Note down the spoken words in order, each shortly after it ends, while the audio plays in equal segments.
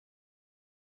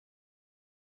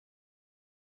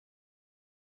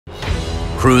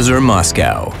Cruiser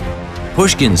Moscow.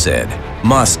 Pushkin said,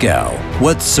 "Moscow,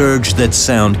 what surge that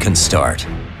sound can start."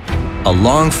 A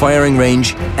long firing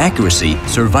range, accuracy,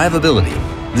 survivability.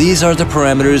 These are the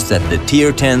parameters that the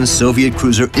Tier 10 Soviet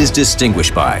cruiser is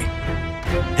distinguished by.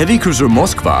 Heavy cruiser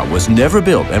Moskva was never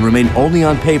built and remained only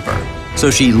on paper, so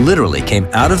she literally came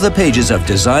out of the pages of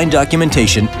design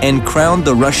documentation and crowned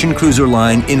the Russian cruiser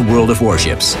line in World of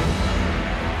Warships.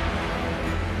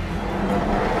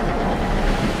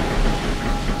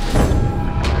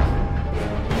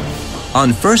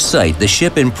 On first sight, the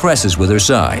ship impresses with her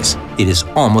size. It is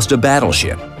almost a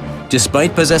battleship.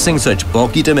 Despite possessing such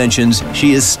bulky dimensions,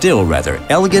 she is still rather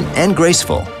elegant and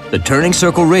graceful. The turning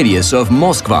circle radius of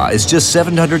Moskva is just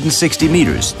 760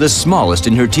 meters, the smallest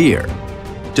in her tier.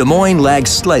 Des Moines lags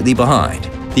slightly behind.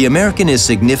 The American is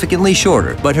significantly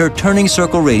shorter, but her turning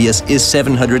circle radius is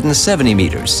 770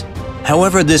 meters.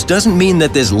 However, this doesn't mean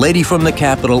that this lady from the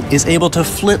capital is able to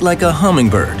flit like a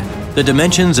hummingbird. The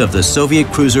dimensions of the Soviet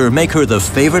cruiser make her the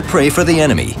favorite prey for the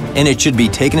enemy, and it should be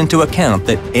taken into account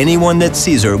that anyone that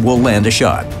sees her will land a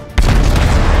shot.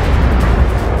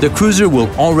 The cruiser will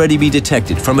already be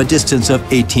detected from a distance of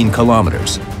 18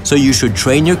 kilometers, so you should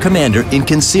train your commander in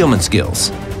concealment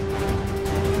skills.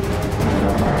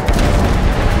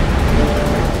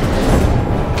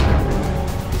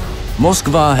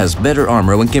 Moskva has better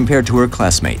armor when compared to her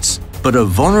classmates, but a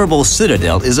vulnerable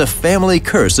citadel is a family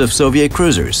curse of Soviet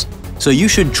cruisers, so you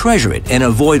should treasure it and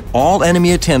avoid all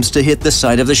enemy attempts to hit the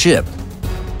side of the ship.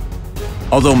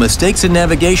 Although mistakes in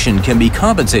navigation can be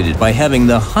compensated by having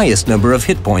the highest number of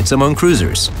hit points among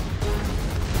cruisers.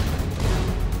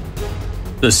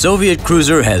 The Soviet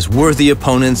cruiser has worthy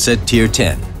opponents at Tier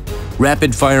 10.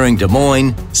 Rapid-firing Des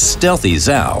Moines, stealthy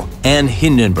Zhao, and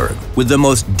Hindenburg with the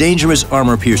most dangerous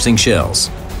armor-piercing shells.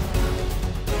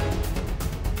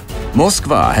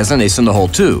 Moskva has an ace in the hole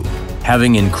too,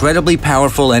 having incredibly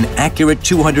powerful and accurate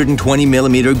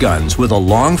 220mm guns with a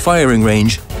long firing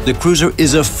range. The cruiser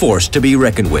is a force to be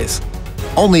reckoned with.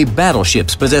 Only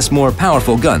battleships possess more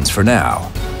powerful guns for now.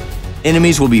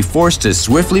 Enemies will be forced to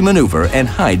swiftly maneuver and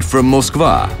hide from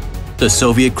Moskva. The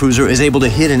Soviet cruiser is able to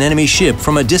hit an enemy ship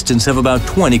from a distance of about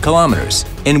 20 kilometers,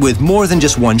 and with more than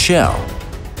just one shell.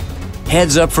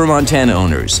 Heads up for Montana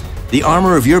owners. The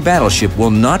armor of your battleship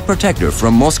will not protect her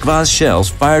from Moskva's shells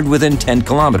fired within 10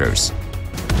 kilometers.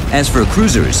 As for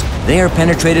cruisers, they are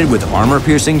penetrated with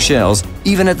armor-piercing shells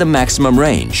even at the maximum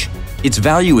range. Its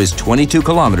value is 22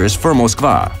 kilometers for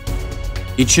Moskva.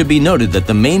 It should be noted that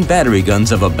the main battery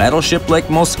guns of a battleship like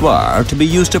Moskva are to be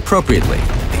used appropriately.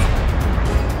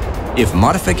 If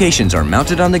modifications are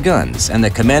mounted on the guns and the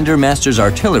commander masters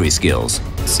artillery skills,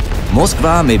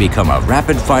 Moskva may become a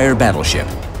rapid-fire battleship.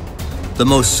 The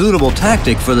most suitable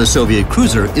tactic for the Soviet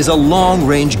cruiser is a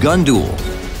long-range gun duel.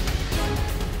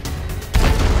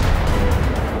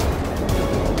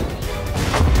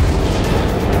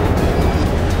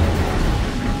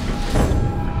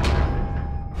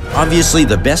 Obviously,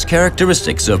 the best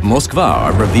characteristics of Moskva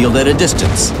are revealed at a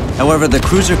distance. However, the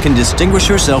cruiser can distinguish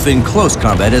herself in close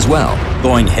combat as well,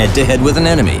 going head-to-head with an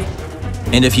enemy.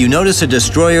 And if you notice a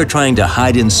destroyer trying to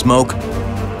hide in smoke,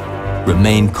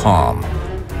 remain calm.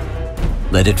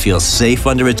 Let it feel safe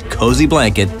under its cozy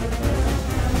blanket,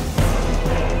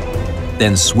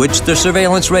 then switch the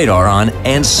surveillance radar on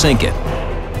and sink it.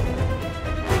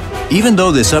 Even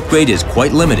though this upgrade is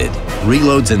quite limited,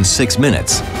 reloads in 6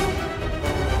 minutes,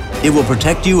 it will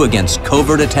protect you against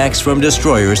covert attacks from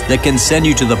destroyers that can send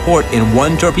you to the port in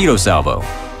one torpedo salvo.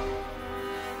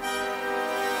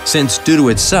 Since due to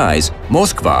its size,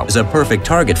 Moskva is a perfect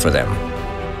target for them.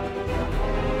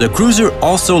 The cruiser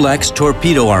also lacks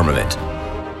torpedo armament,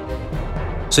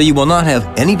 so you will not have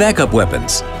any backup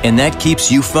weapons, and that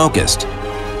keeps you focused.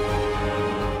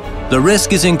 The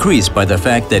risk is increased by the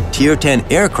fact that Tier 10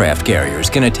 aircraft carriers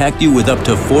can attack you with up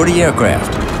to 40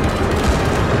 aircraft.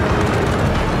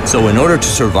 So in order to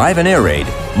survive an air raid,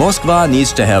 Moskva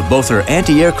needs to have both her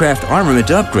anti-aircraft armament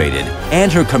upgraded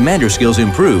and her commander skills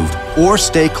improved, or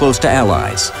stay close to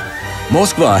allies.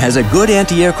 Moskva has a good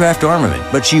anti-aircraft armament,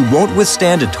 but she won't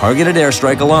withstand a targeted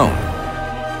airstrike alone.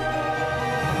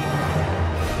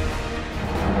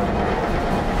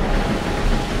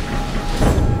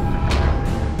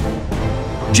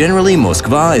 Generally,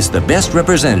 Moskva is the best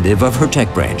representative of her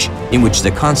tech branch, in which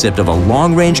the concept of a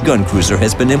long-range gun cruiser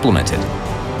has been implemented.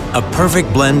 A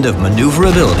perfect blend of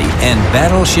maneuverability and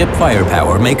battleship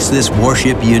firepower makes this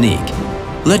warship unique.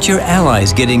 Let your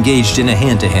allies get engaged in a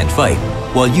hand-to-hand fight,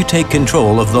 while you take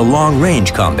control of the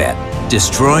long-range combat,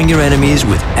 destroying your enemies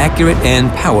with accurate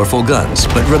and powerful guns,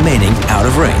 but remaining out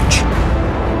of range.